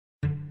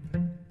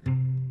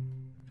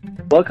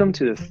Welcome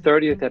to the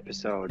 30th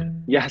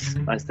episode. Yes,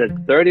 I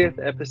said 30th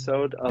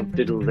episode of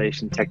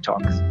Digitalization Tech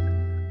Talks.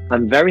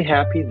 I'm very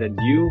happy that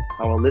you,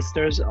 our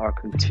listeners, are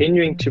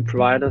continuing to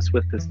provide us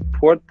with the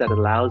support that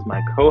allows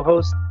my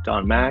co-host,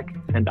 Don Mack,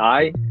 and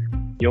I,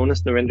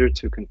 Jonas Narinder,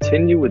 to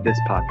continue with this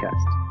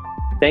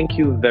podcast. Thank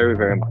you very,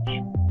 very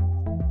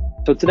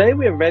much. So today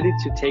we are ready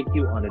to take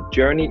you on a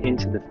journey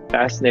into the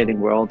fascinating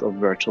world of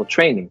virtual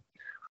training.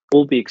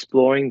 We'll be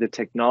exploring the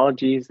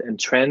technologies and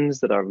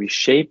trends that are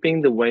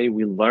reshaping the way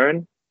we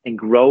learn and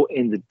grow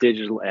in the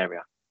digital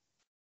era.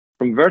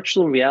 From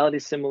virtual reality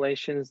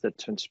simulations that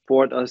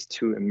transport us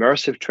to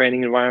immersive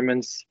training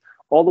environments,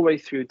 all the way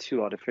through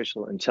to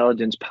artificial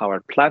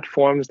intelligence-powered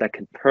platforms that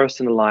can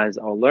personalize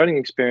our learning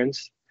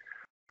experience,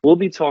 we'll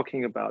be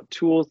talking about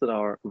tools that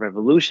are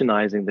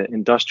revolutionizing the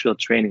industrial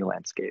training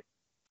landscape.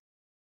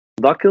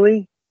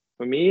 Luckily,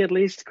 for me at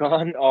least,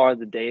 gone are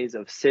the days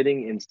of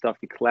sitting in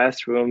stuffy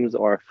classrooms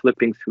or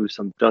flipping through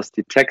some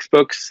dusty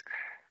textbooks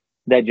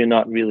that you're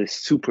not really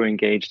super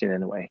engaged in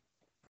anyway.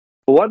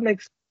 But what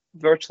makes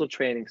virtual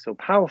training so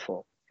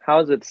powerful?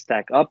 How does it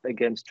stack up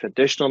against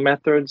traditional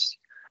methods?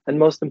 And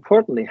most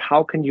importantly,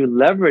 how can you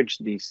leverage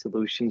these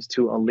solutions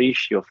to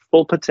unleash your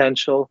full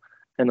potential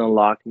and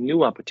unlock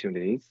new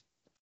opportunities?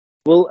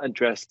 We'll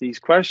address these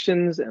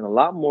questions and a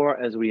lot more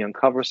as we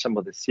uncover some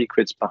of the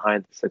secrets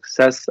behind the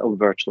success of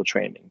virtual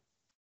training.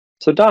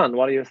 So Don,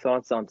 what are your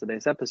thoughts on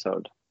today's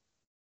episode?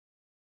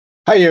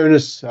 Hi,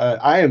 Jonas.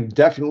 I am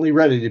definitely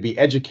ready to be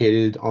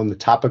educated on the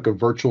topic of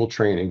virtual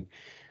training.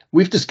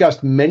 We've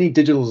discussed many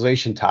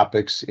digitalization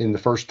topics in the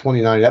first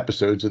 29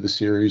 episodes of the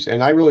series,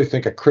 and I really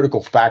think a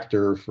critical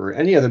factor for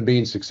any of them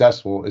being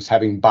successful is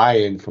having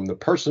buy-in from the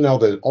personnel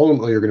that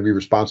ultimately are going to be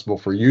responsible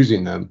for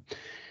using them.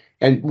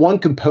 And one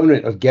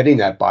component of getting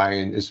that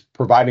buy-in is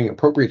providing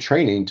appropriate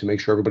training to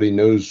make sure everybody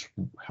knows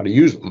how to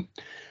use them.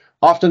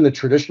 Often the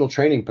traditional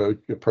training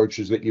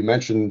approaches that you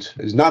mentioned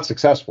is not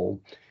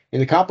successful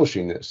in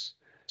accomplishing this.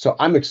 So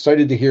I'm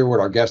excited to hear what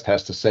our guest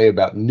has to say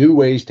about new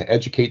ways to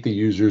educate the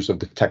users of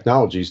the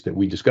technologies that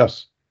we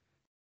discuss.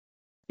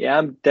 Yeah,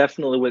 I'm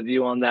definitely with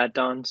you on that,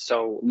 Don.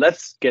 So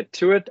let's get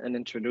to it and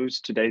introduce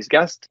today's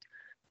guest.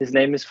 His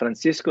name is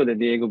Francisco de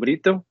Diego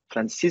Brito.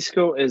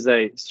 Francisco is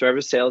a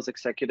service sales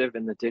executive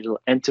in the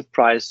digital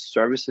enterprise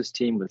services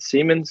team with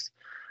Siemens.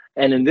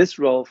 And in this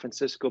role,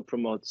 Francisco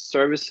promotes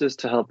services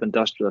to help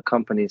industrial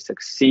companies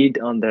succeed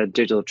on their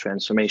digital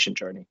transformation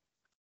journey.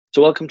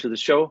 So welcome to the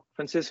show,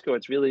 Francisco.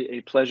 It's really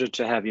a pleasure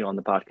to have you on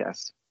the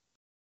podcast.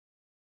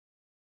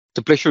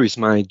 The pleasure is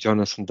mine,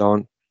 Jonas and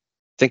Don.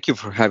 Thank you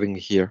for having me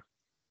here.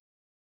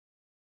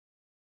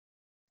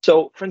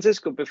 So,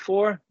 Francisco,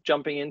 before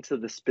jumping into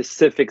the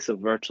specifics of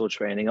virtual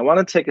training, I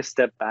want to take a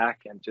step back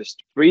and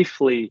just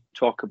briefly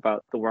talk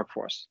about the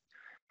workforce,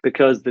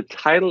 because the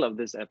title of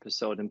this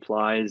episode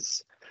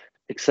implies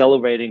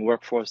accelerating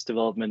workforce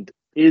development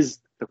is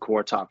the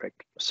core topic.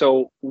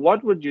 So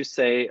what would you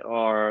say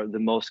are the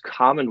most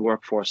common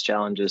workforce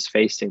challenges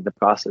facing the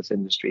process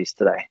industries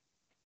today?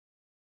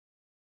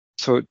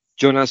 So,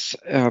 Jonas,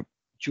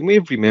 you may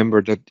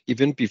remember that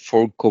even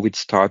before COVID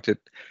started,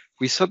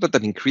 we saw that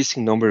an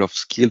increasing number of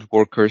skilled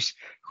workers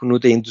who knew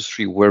the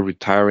industry were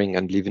retiring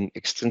and leaving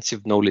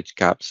extensive knowledge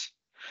gaps.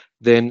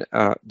 Then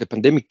the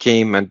pandemic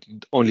came and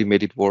it only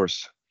made it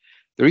worse.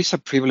 There is a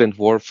prevalent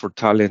war for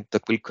talent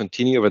that will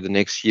continue over the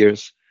next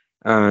years,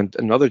 and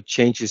another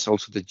change is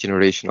also the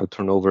generational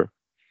turnover.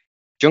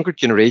 Younger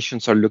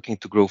generations are looking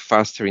to grow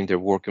faster in their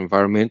work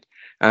environment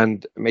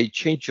and may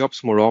change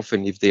jobs more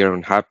often if they are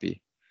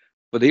unhappy.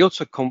 But they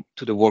also come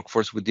to the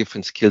workforce with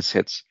different skill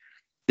sets.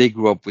 They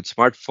grew up with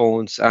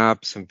smartphones,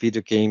 apps, and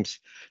video games,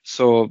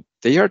 so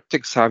they are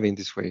tech savvy in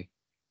this way.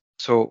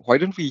 So why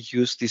don't we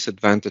use this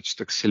advantage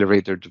to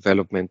accelerate their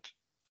development?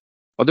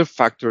 Other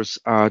factors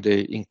are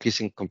the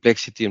increasing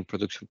complexity in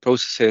production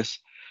processes,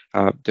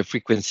 the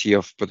frequency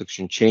of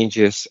production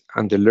changes,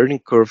 and the learning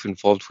curve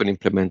involved when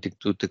implementing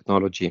new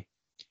technology.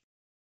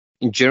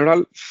 In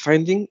general,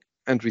 finding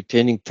and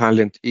retaining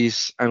talent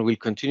is and will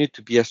continue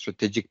to be a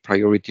strategic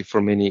priority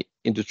for many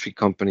industry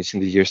companies in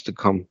the years to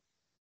come.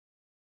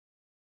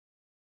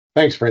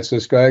 Thanks,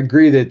 Francisco. I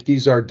agree that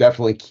these are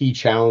definitely key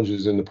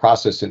challenges in the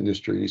process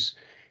industries.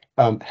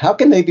 How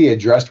can they be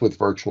addressed with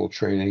virtual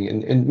training?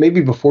 And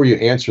maybe before you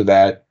answer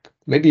that,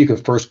 maybe you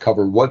could first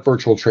cover what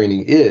virtual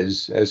training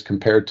is as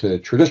compared to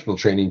traditional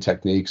training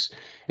techniques,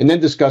 and then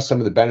discuss some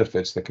of the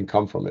benefits that can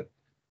come from it.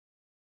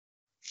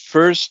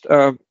 First,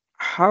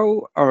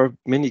 how are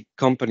many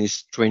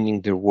companies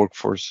training their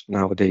workforce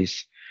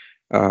nowadays?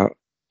 We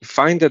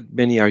find that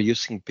many are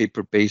using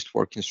paper-based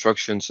work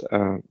instructions.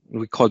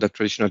 We call that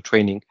traditional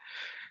training,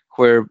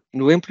 where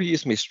new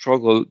employees may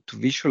struggle to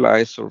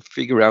visualize or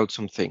figure out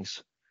some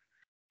things.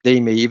 They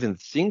may even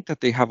think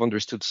that they have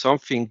understood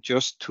something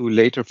just to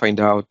later find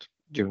out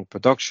during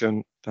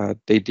production that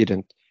they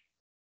didn't.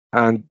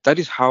 And that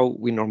is how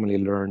we normally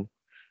learn.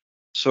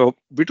 So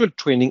virtual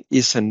training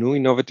is a new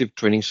innovative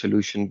training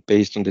solution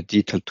based on the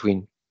digital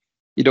twin.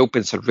 It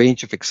opens a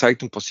range of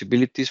exciting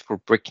possibilities for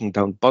breaking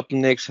down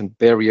bottlenecks and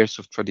barriers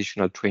of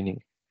traditional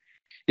training.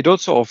 It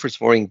also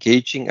offers more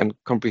engaging and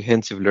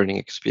comprehensive learning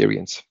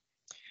experience.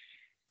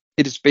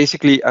 It is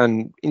basically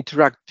an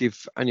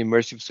interactive and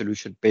immersive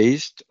solution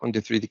based on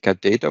the 3D CAD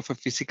data of a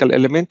physical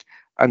element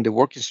and the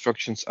work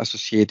instructions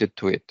associated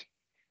to it.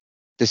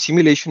 The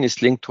simulation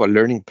is linked to a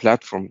learning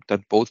platform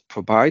that both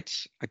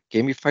provides a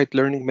gamified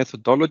learning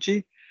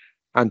methodology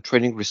and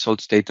training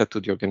results data to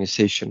the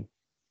organization.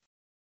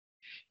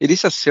 It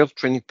is a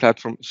self-training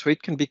platform, so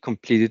it can be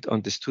completed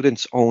on the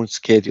student's own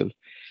schedule,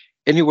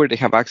 anywhere they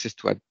have access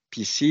to a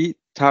PC,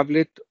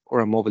 tablet, or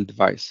a mobile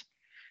device.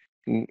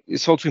 And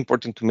it's also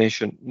important to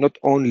mention, not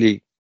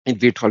only in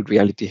virtual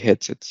reality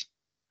headsets.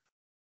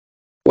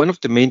 One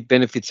of the main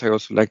benefits I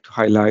also like to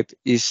highlight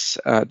is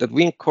that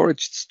we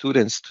encourage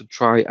students to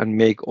try and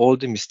make all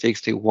the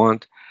mistakes they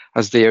want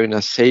as they are in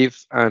a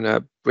safe and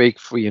a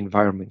break-free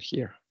environment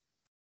here.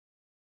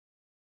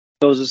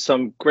 Those are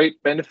some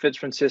great benefits,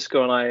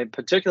 Francisco, and I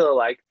particularly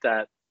like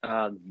that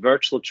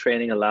virtual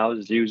training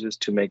allows users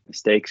to make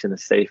mistakes in a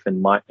safe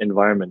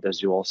environment,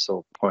 as you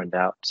also point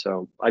out.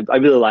 So I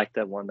really like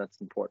that one.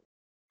 That's important.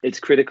 It's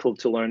critical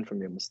to learn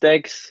from your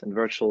mistakes, and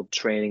virtual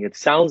training, it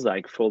sounds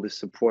like, fully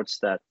supports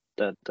that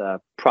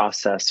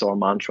process or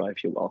mantra,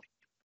 if you will.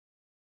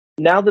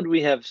 Now that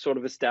we have sort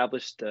of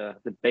established the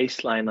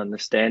baseline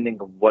understanding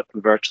of what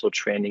virtual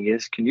training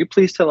is, can you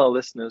please tell our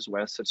listeners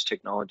where such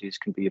technologies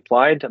can be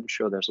applied? I'm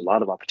sure there's a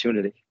lot of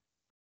opportunity.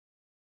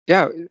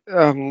 Yeah,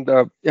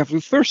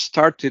 we first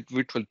started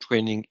virtual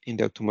training in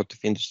the automotive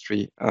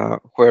industry,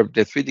 where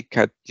the 3D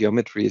CAD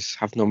geometries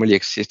have normally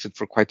existed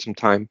for quite some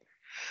time.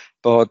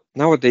 But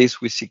nowadays,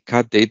 we see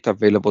CAD data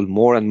available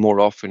more and more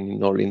often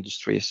in all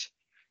industries.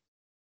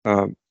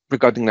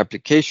 Regarding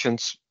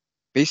applications,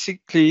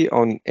 basically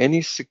on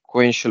any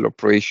sequential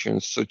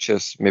operations, such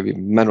as maybe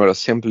manual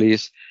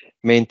assemblies,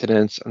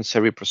 maintenance, and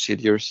survey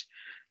procedures,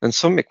 and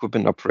some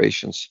equipment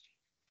operations.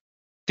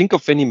 Think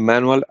of any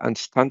manual and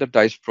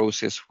standardized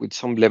process with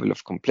some level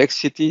of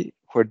complexity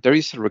where there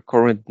is a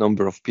recurrent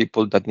number of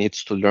people that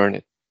needs to learn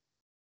it.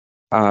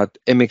 At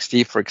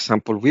MXD, for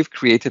example, we've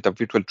created a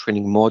virtual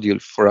training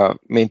module for a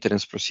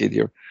maintenance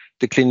procedure,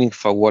 the cleaning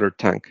of a water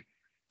tank,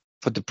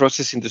 for the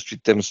process industry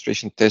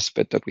demonstration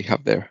testbed that we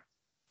have there.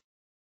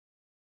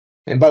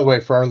 And by the way,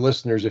 for our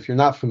listeners, if you're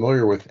not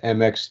familiar with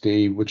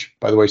MXD, which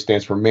by the way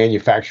stands for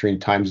Manufacturing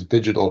Times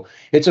Digital,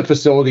 it's a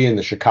facility in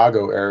the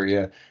Chicago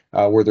area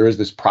where there is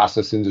this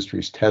process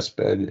industries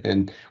testbed,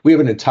 and we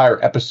have an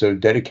entire episode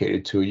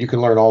dedicated to it. You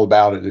can learn all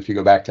about it if you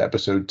go back to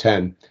episode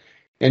 10.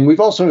 And we've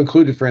also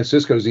included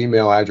Francisco's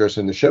email address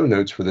in the show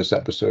notes for this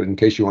episode in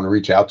case you want to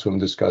reach out to him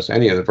and discuss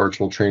any of the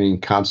virtual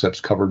training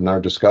concepts covered in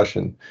our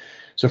discussion.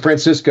 So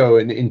Francisco,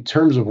 in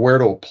terms of where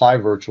to apply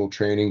virtual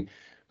training,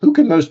 who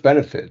can most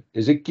benefit?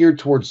 Is it geared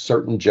towards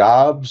certain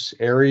jobs,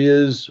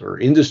 areas, or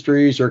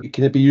industries, or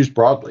can it be used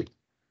broadly?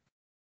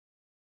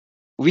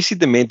 We see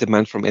the main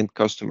demand from end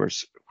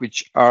customers,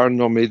 which are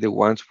normally the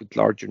ones with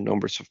larger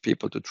numbers of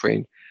people to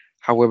train.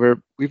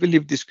 However, we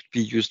believe this could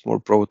be used more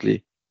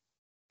broadly.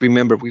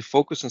 Remember, we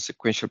focus on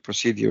sequential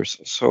procedures,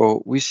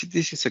 so we see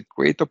this as a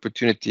great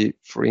opportunity,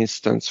 for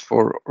instance,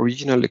 for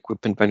original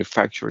equipment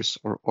manufacturers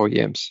or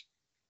OEMs.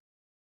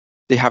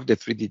 They have the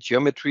 3D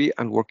geometry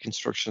and work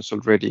instructions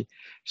already,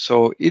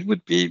 so it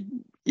would be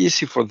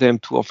easy for them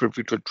to offer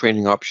virtual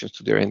training options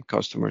to their end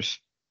customers.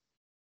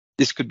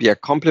 This could be a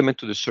complement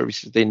to the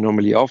services they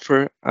normally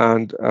offer,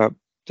 and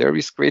there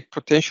is great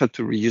potential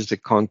to reuse the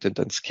content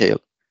and scale.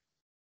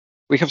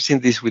 We have seen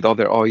this with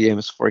other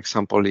OEMs, for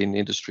example, in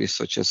industries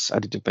such as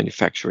additive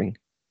manufacturing.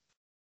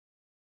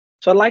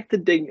 So I'd like to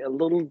dig a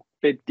little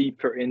bit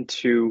deeper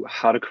into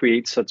how to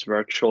create such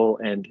virtual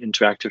and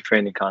interactive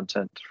training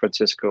content,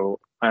 Francisco.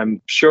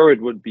 I'm sure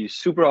it would be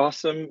super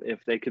awesome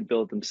if they could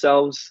build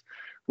themselves,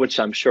 which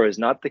I'm sure is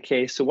not the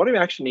case. So what do you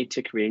actually need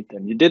to create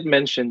them? You did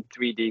mention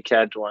 3D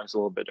CAD drawings a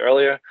little bit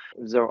earlier.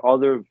 Is there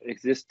other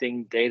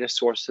existing data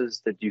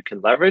sources that you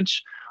can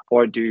leverage,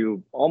 or do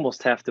you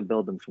almost have to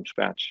build them from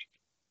scratch?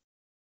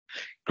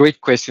 Great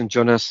question,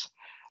 Jonas.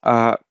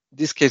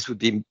 This case would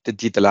be the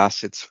digital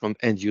assets from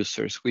end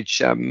users,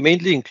 which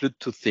mainly include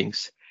two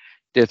things: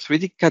 the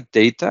 3D CAD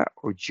data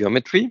or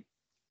geometry,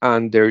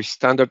 and their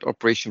standard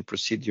operation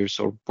procedures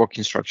or work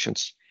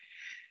instructions.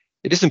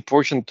 It is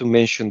important to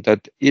mention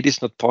that it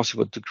is not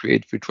possible to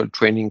create virtual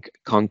training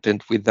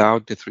content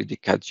without the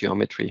 3D CAD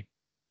geometry.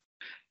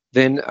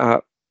 Then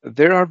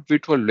there are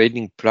virtual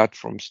learning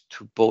platforms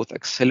to both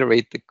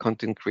accelerate the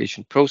content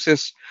creation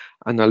process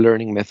and a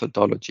learning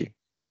methodology.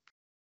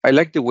 I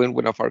like the way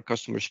one of our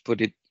customers put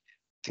it.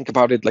 Think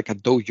about it like a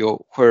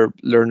dojo where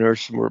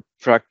learners will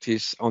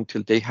practice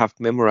until they have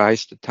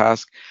memorized the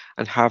task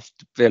and have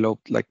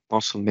developed like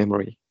muscle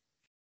memory.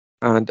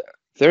 And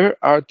there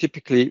are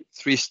typically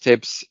 3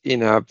 steps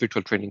in a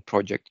virtual training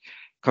project: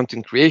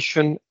 content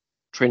creation,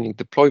 training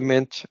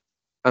deployment,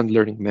 and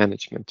learning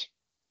management.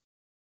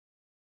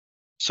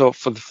 So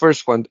for the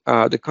first one,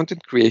 the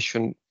content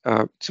creation,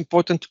 it's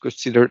important to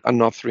consider an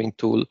authoring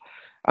tool.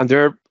 And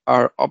there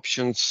are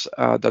options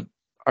that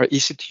are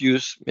easy to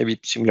use, maybe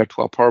similar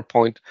to a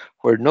PowerPoint,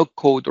 where no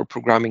code or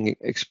programming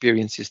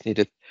experience is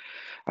needed.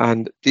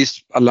 And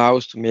this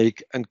allows to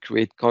make and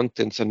create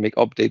contents and make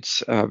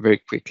updates very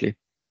quickly.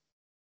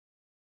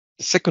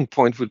 The second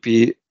point would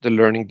be the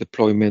learning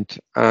deployment.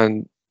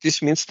 And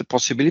this means the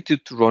possibility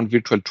to run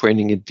virtual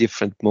training in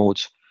different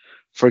modes.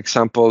 For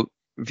example,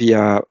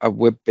 via a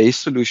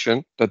web-based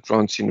solution that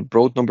runs in a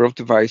broad number of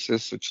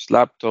devices, such as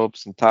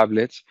laptops and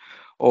tablets,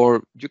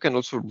 or you can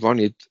also run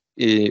it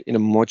in a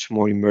much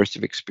more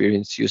immersive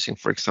experience using,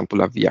 for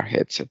example, a VR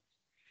headset.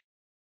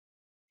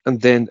 And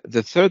then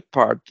the third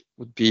part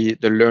would be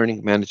the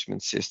learning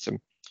management system,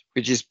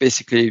 which is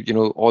basically,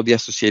 all the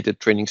associated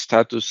training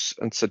status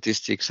and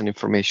statistics and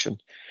information.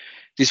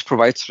 This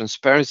provides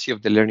transparency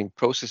of the learning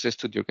processes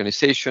to the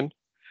organization.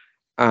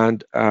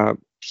 And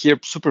here,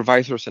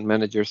 supervisors and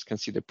managers can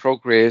see the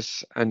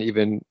progress and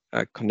even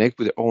connect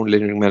with their own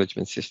learning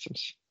management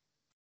systems.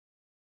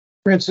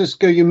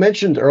 Francisco, you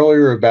mentioned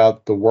earlier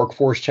about the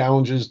workforce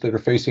challenges that are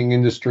facing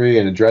industry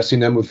and addressing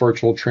them with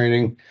virtual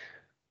training.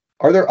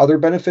 Are there other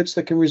benefits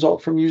that can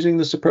result from using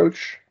this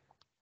approach?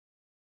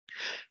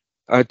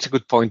 It's a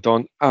good point,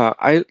 Don.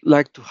 I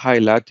like to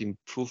highlight the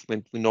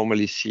improvement we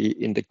normally see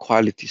in the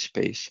quality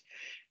space,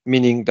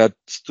 meaning that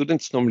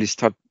students normally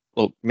start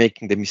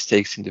making the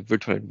mistakes in the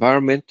virtual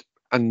environment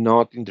and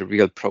not in the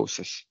real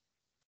process.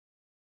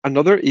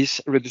 Another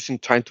is reducing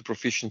time to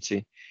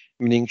proficiency,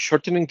 meaning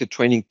shortening the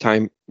training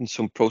time in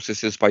some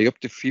processes by up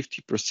to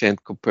 50%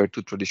 compared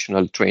to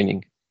traditional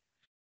training.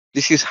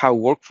 This is how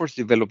workforce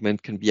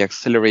development can be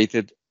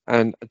accelerated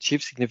and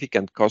achieve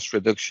significant cost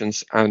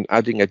reductions and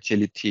adding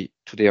agility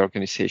to the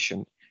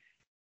organization.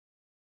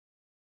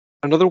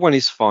 Another one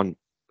is fun,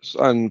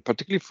 and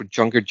particularly for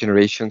younger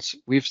generations,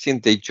 we've seen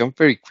they jump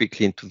very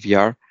quickly into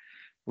VR.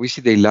 We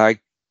see they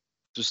like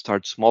to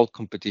start small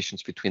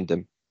competitions between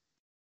them.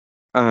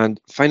 And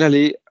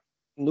finally,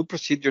 new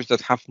procedures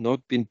that have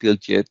not been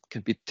built yet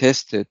can be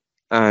tested,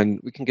 and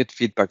we can get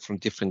feedback from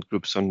different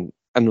groups on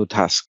a new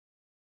task.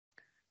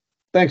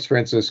 Thanks,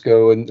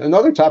 Francisco. And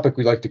another topic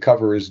we'd like to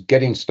cover is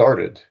getting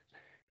started.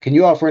 Can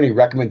you offer any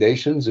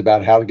recommendations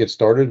about how to get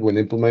started when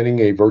implementing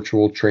a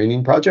virtual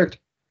training project?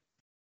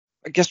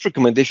 I guess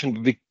recommendation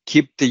would be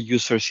keep the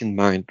users in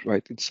mind,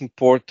 right? It's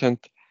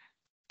important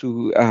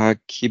to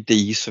keep the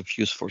ease of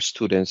use for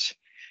students.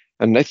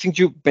 And I think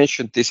you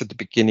mentioned this at the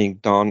beginning,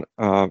 Don.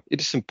 It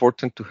is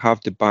important to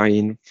have the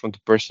buy-in from the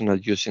personnel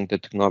using the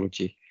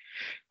technology.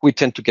 We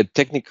tend to get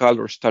technical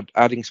or start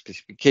adding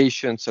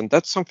specifications, and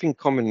that's something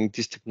common in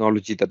this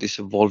technology that is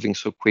evolving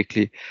so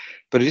quickly.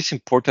 But it is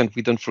important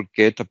we don't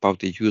forget about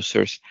the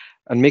users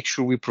and make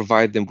sure we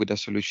provide them with a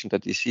solution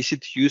that is easy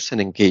to use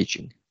and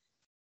engaging.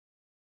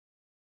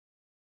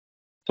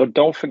 So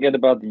don't forget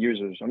about the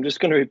users. I'm just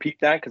going to repeat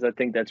that because I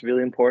think that's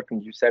really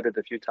important. You said it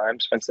a few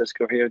times,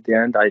 Francisco, here at the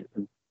end.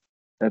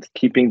 That's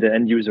keeping the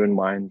end user in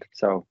mind.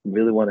 So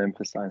really want to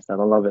emphasize that.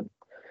 I love it.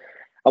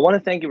 I want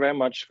to thank you very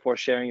much for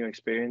sharing your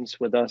experience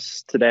with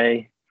us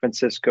today,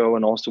 Francisco,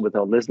 and also with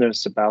our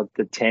listeners about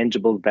the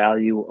tangible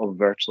value of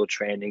virtual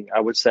training.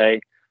 I would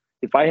say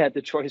if I had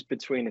the choice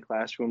between a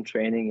classroom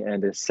training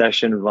and a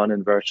session run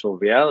in virtual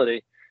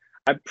reality,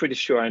 I'm pretty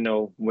sure I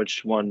know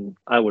which one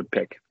I would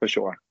pick for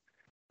sure.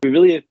 We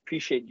really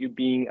appreciate you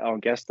being our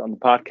guest on the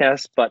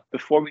podcast. But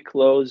before we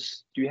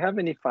close, do you have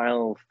any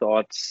final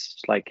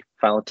thoughts, like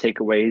final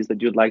takeaways that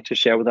you'd like to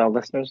share with our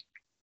listeners?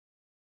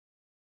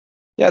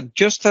 Yeah,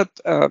 just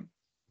that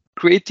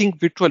creating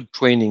virtual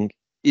training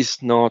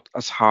is not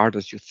as hard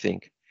as you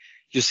think,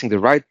 using the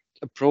right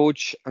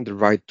approach and the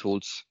right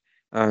tools.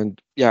 And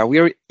yeah, we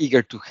are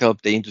eager to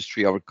help the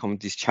industry overcome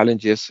these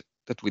challenges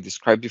that we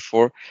described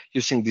before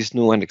using this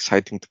new and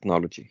exciting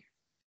technology.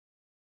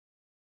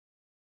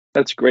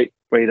 That's great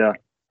way to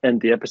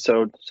end the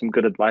episode. Some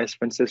good advice,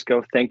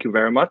 Francisco. Thank you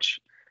very much.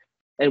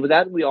 And with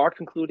that, we are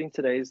concluding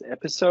today's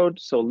episode.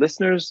 So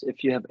listeners,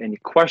 if you have any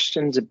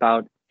questions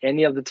about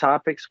any of the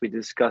topics we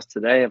discussed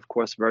today, of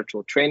course,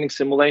 virtual training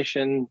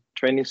simulation,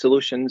 training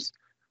solutions,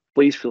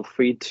 please feel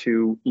free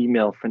to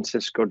email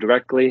Francisco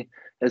directly.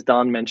 As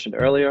Don mentioned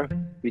earlier,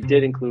 we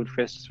did include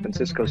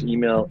Francisco's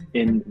email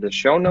in the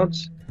show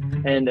notes.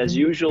 And as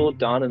usual,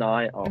 Don and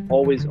I are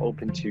always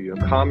open to your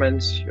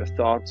comments, your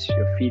thoughts,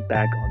 your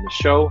feedback on the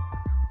show.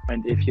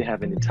 And if you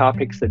have any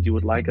topics that you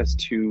would like us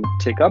to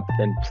take up,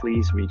 then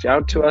please reach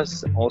out to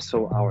us.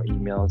 Also, our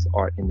emails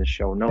are in the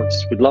show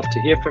notes. We'd love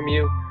to hear from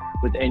you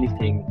with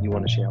anything you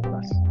want to share with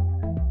us.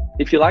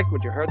 If you like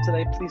what you heard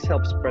today, please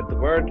help spread the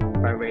word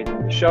by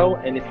rating the show.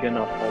 And if you're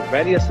not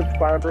already a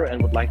subscriber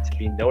and would like to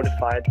be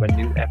notified when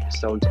new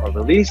episodes are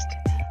released,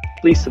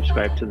 please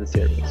subscribe to the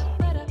series.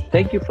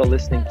 Thank you for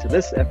listening to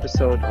this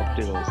episode of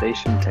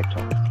Digitalization Tech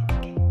Talk.